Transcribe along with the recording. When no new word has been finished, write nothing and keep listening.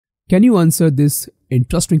Can you answer this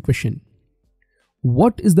interesting question?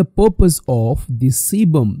 What is the purpose of the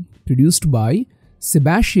sebum produced by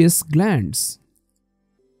sebaceous glands?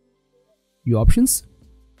 Your options: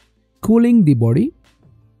 cooling the body,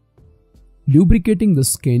 lubricating the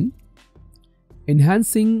skin,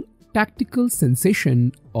 enhancing tactile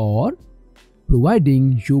sensation, or providing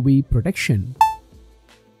UV protection.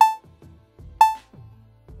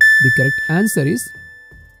 The correct answer is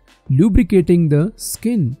lubricating the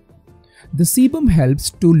skin. The sebum helps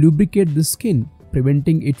to lubricate the skin,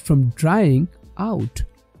 preventing it from drying out.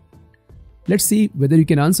 Let's see whether you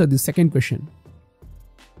can answer the second question.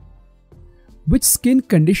 Which skin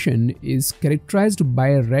condition is characterized by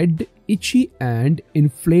red, itchy and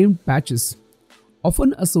inflamed patches,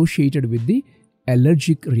 often associated with the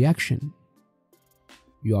allergic reaction?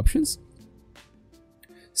 Your options: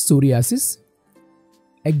 psoriasis,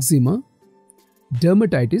 eczema,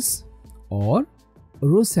 dermatitis, or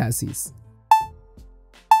rosacea.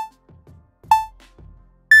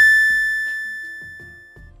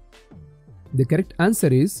 The correct answer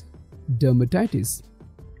is dermatitis.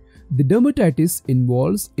 The dermatitis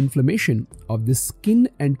involves inflammation of the skin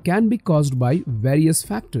and can be caused by various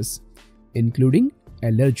factors, including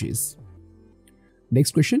allergies.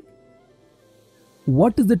 Next question.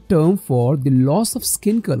 What is the term for the loss of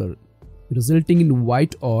skin color resulting in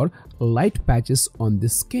white or light patches on the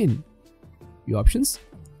skin? Your options: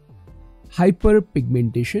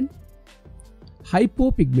 hyperpigmentation,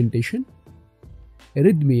 hypopigmentation,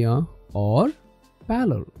 erythema, or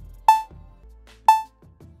pallor.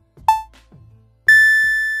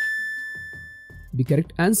 The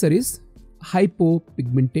correct answer is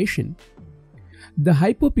hypopigmentation. The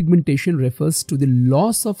hypopigmentation refers to the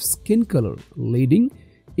loss of skin color, leading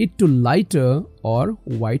it to lighter or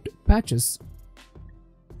white patches.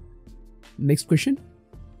 Next question.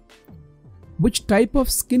 Which type of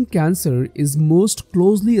skin cancer is most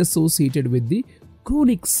closely associated with the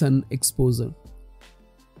chronic sun exposure?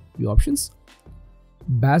 Your options: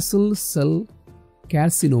 basal cell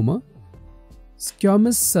carcinoma,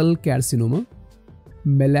 squamous cell carcinoma,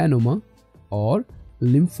 melanoma, or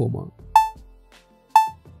lymphoma.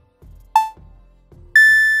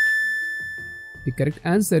 The correct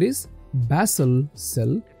answer is basal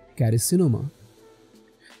cell carcinoma.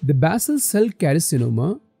 The basal cell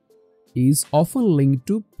carcinoma is often linked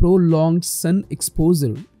to prolonged sun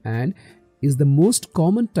exposure and is the most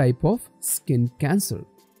common type of skin cancer.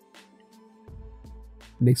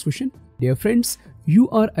 Next question. Dear friends, you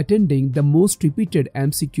are attending the most repeated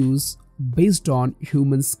MCQs based on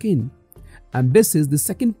human skin, and this is the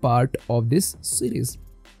second part of this series.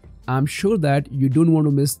 I'm sure that you don't want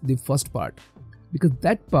to miss the first part, because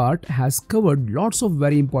that part has covered lots of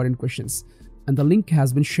very important questions, and the link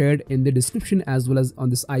has been shared in the description as well as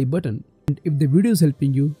on this I button. And if the video is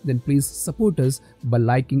helping you, then please support us by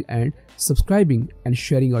liking and subscribing and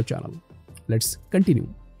sharing our channel. Let's continue.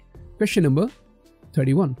 Question number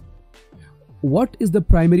 31. What is the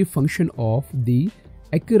primary function of the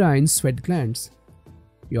eccrine sweat glands?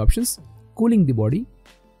 Your options: cooling the body,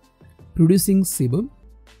 producing sebum,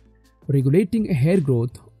 regulating hair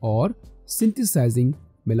growth, or synthesizing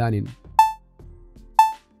melanin.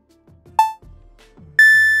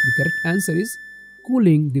 The correct answer is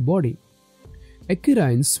cooling the body.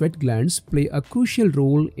 Eccrine sweat glands play a crucial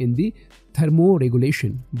role in the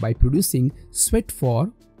thermoregulation by producing sweat for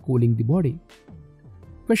cooling the body.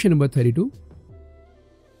 Question number 32.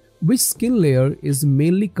 Which skin layer is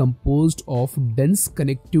mainly composed of dense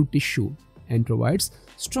connective tissue and provides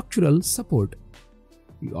structural support?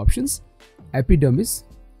 The options: epidermis,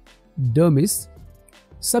 dermis,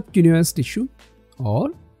 subcutaneous tissue, or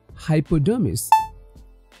hypodermis.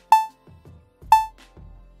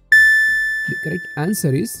 The correct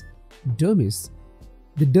answer is dermis.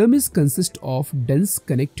 The dermis consists of dense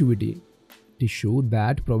connectivity tissue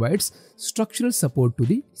that provides structural support to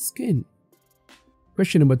the skin.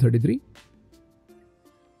 Question number 33.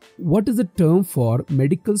 What is the term for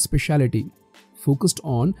medical specialty focused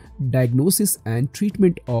on diagnosis and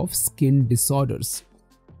treatment of skin disorders?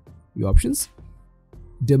 Your options: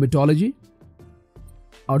 dermatology,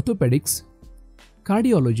 orthopedics,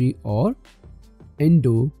 cardiology, or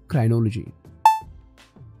endocrinology.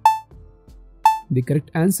 The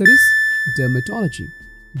correct answer is dermatology.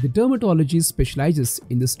 The dermatology specializes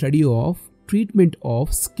in the study of treatment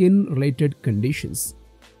of skin-related conditions.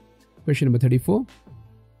 Question number 34.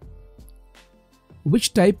 Which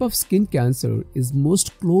type of skin cancer is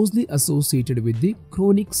most closely associated with the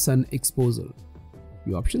chronic sun exposure?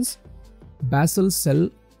 Your options: basal cell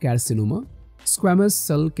carcinoma, squamous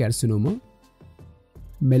cell carcinoma,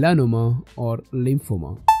 melanoma, or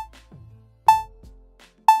lymphoma.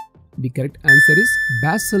 The correct answer is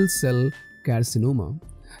basal cell carcinoma.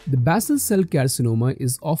 The basal cell carcinoma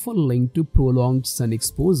is often linked to prolonged sun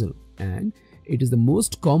exposure, and it is the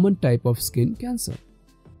most common type of skin cancer.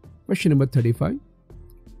 Question number 35.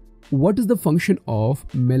 What is the function of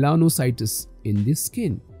melanocytes in the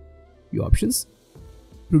skin? Your options: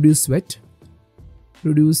 produce sweat,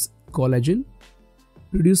 produce collagen,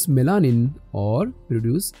 produce melanin, or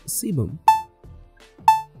produce sebum.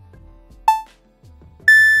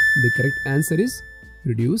 The correct answer is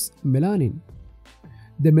produce melanin.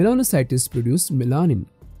 The melanocytes produce melanin,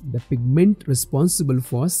 the pigment responsible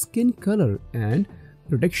for skin color and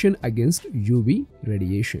protection against UV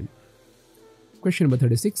radiation. Question number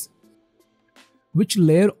 36. Which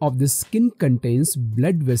layer of the skin contains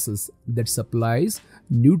blood vessels that supplies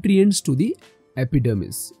nutrients to the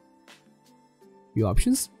epidermis? Your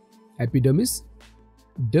options: epidermis,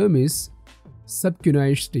 dermis,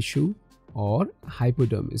 subcutaneous tissue, or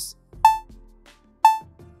hypodermis.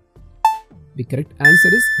 The correct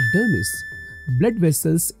answer is dermis. Blood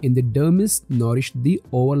vessels in the dermis nourish the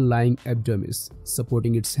overlying epidermis,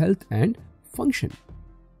 supporting its health and function.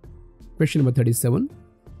 Question number 37.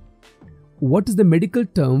 What is the medical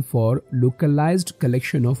term for localized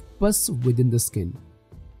collection of pus within the skin?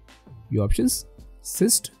 Your options: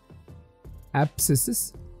 cyst,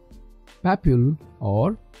 abscesses, papule,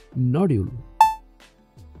 or nodule.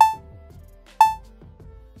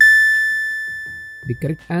 The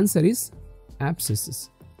correct answer is abscesses.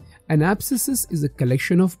 An abscess is a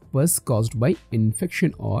collection of pus caused by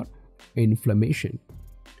infection or inflammation.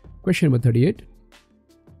 Question number 38.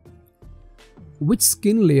 Which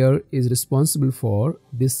skin layer is responsible for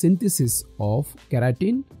the synthesis of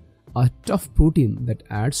keratin, a tough protein that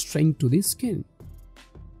adds strength to the skin?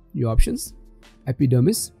 Your options: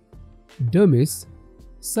 epidermis, dermis,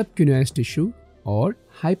 subcutaneous tissue, or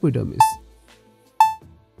hypodermis.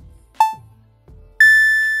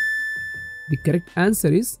 The correct answer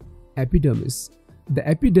is epidermis. The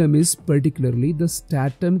epidermis, particularly the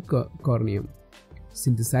stratum corneum,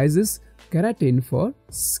 synthesizes keratin for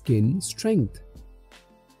skin strength.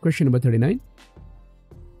 Question number 39.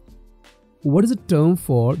 What is the term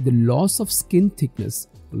for the loss of skin thickness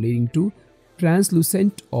leading to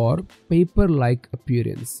translucent or paper-like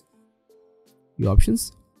appearance? Your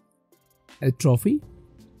options: atrophy,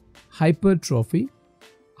 hypertrophy,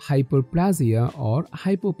 hyperplasia, or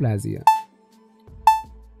hypoplasia.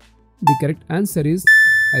 The correct answer is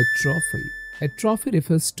atrophy. Atrophy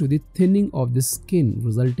refers to the thinning of the skin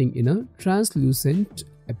resulting in a translucent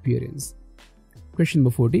appearance. Question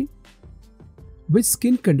number 40. Which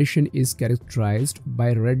skin condition is characterized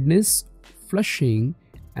by redness, flushing,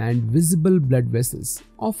 and visible blood vessels,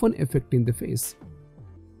 often affecting the face?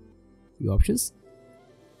 Your options: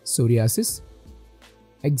 psoriasis,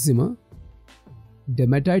 eczema,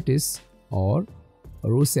 dermatitis, or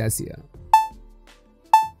rosacea.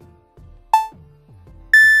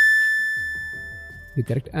 The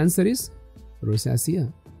correct answer is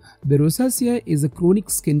rosacea. The rosacea is a chronic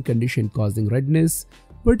skin condition causing redness,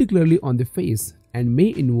 particularly on the face, and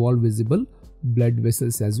may involve visible blood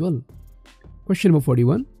vessels as well. Question number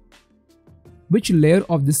 41. Which layer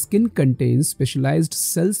of the skin contains specialized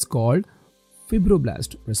cells called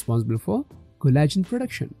fibroblasts responsible for collagen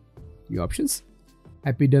production? Your options: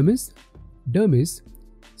 epidermis, dermis,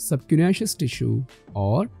 subcutaneous tissue,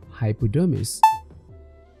 or hypodermis.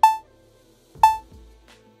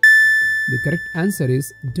 The correct answer is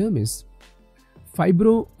dermis.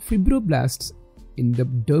 Fibroblasts in the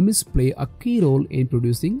dermis play a key role in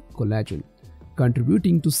producing collagen,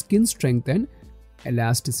 contributing to skin strength and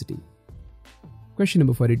elasticity. Question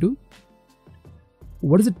number 42.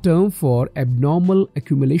 What is the term for abnormal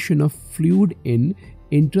accumulation of fluid in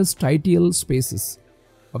interstitial spaces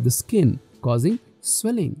of the skin causing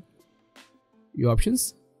swelling? Your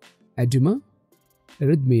options: edema,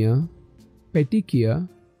 erythema, petechia,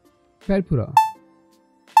 purpura.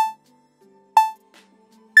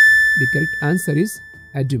 The correct answer is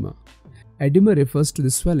edema. Edema refers to the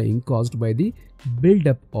swelling caused by the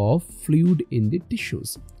buildup of fluid in the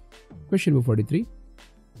tissues. Question number 43.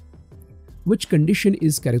 Which condition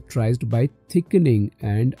is characterized by thickening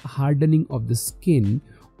and hardening of the skin,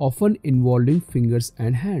 often involving fingers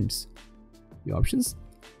and hands? Your options: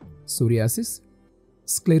 psoriasis,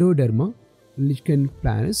 scleroderma, lichen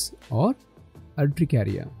planus, or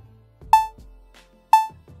urticaria.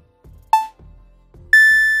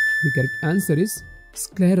 The correct answer is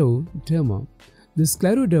scleroderma. The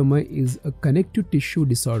scleroderma is a connective tissue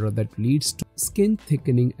disorder that leads to skin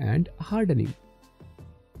thickening and hardening.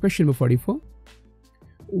 Question number 44.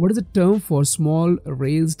 What is the term for small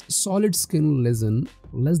raised solid skin lesion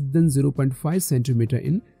less than 0.5 cm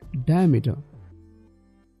in diameter?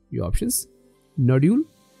 Your options: nodule,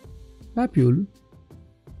 papule,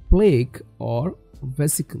 plaque, or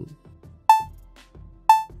vesicle.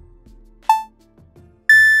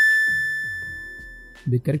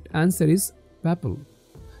 The correct answer is papule.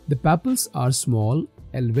 The papules are small,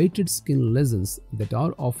 elevated skin lesions that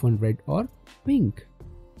are often red or pink.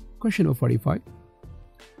 Question number 45.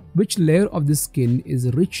 Which layer of the skin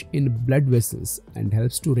is rich in blood vessels and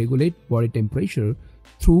helps to regulate body temperature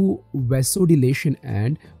through vasodilation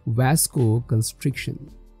and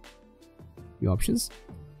vasoconstriction? Your options: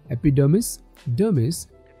 epidermis, dermis,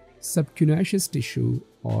 subcutaneous tissue,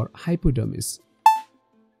 or hypodermis.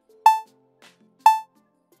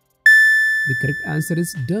 The correct answer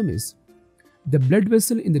is dermis. The blood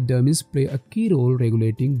vessel in the dermis play a key role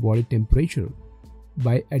regulating body temperature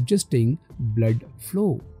by adjusting blood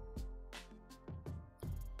flow.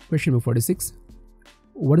 Question number 46.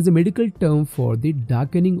 What is the medical term for the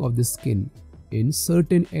darkening of the skin in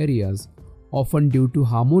certain areas, often due to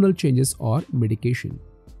hormonal changes or medication?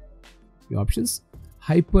 Your options: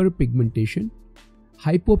 hyperpigmentation,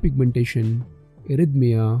 hypopigmentation,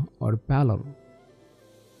 erythema, or pallor.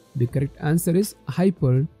 The correct answer is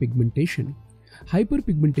hyperpigmentation.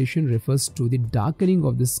 Hyperpigmentation refers to the darkening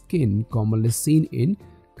of the skin commonly seen in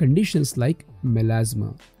conditions like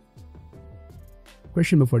melasma.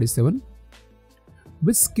 Question number 47.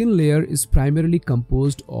 Which skin layer is primarily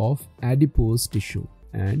composed of adipose tissue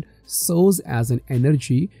and serves as an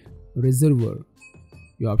energy reservoir?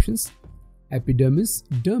 Your options: epidermis,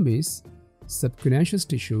 dermis, subcutaneous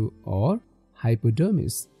tissue, or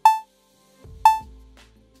hypodermis.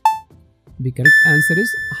 The correct answer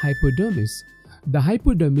is hypodermis. The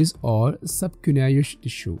hypodermis or subcutaneous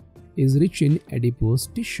tissue is rich in adipose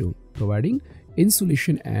tissue, providing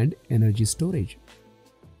insulation and energy storage.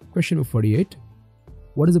 Question number 48.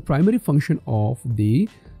 What is the primary function of the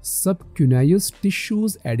subcutaneous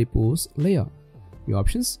tissue's adipose layer? Your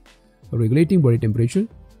options: regulating body temperature,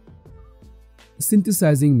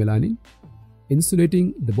 synthesizing melanin,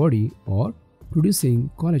 insulating the body, or producing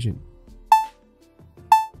collagen.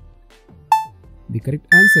 The correct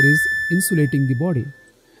answer is insulating the body.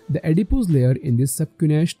 The adipose layer in the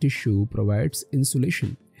subcutaneous tissue provides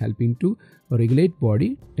insulation, helping to regulate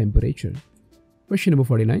body temperature. Question number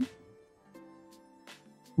 49.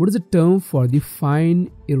 What is the term for the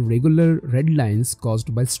fine, irregular red lines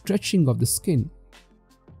caused by stretching of the skin,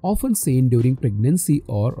 often seen during pregnancy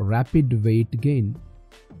or rapid weight gain?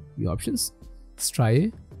 Your options: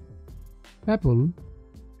 striae, papule,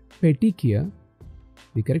 petechia.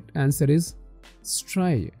 The correct answer is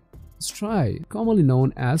striae. Striae, commonly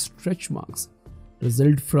known as stretch marks,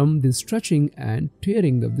 result from the stretching and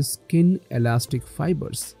tearing of the skin elastic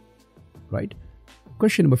fibers. Right?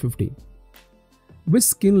 Question number 50. Which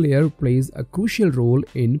skin layer plays a crucial role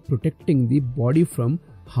in protecting the body from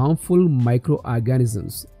harmful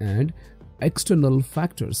microorganisms and external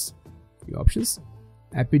factors? Your options: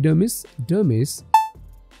 epidermis, dermis.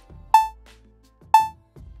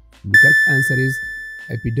 The correct answer is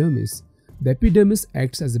epidermis. The epidermis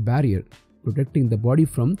acts as a barrier, protecting the body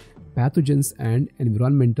from pathogens and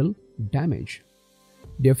environmental damage.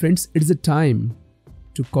 Dear friends, it is a time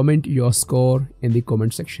to comment your score in the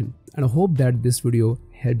comment section, and I hope that this video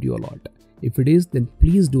helped you a lot. If it is, then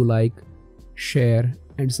please do like, share,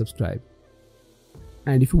 and subscribe.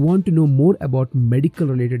 And if you want to know more about medical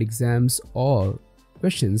related exams or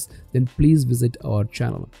questions, then please visit our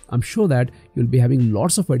channel. I'm sure that you'll be having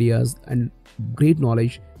lots of ideas and great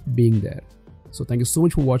knowledge being there. So thank you so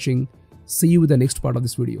much for watching. See you with the next part of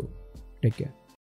this video. Take care.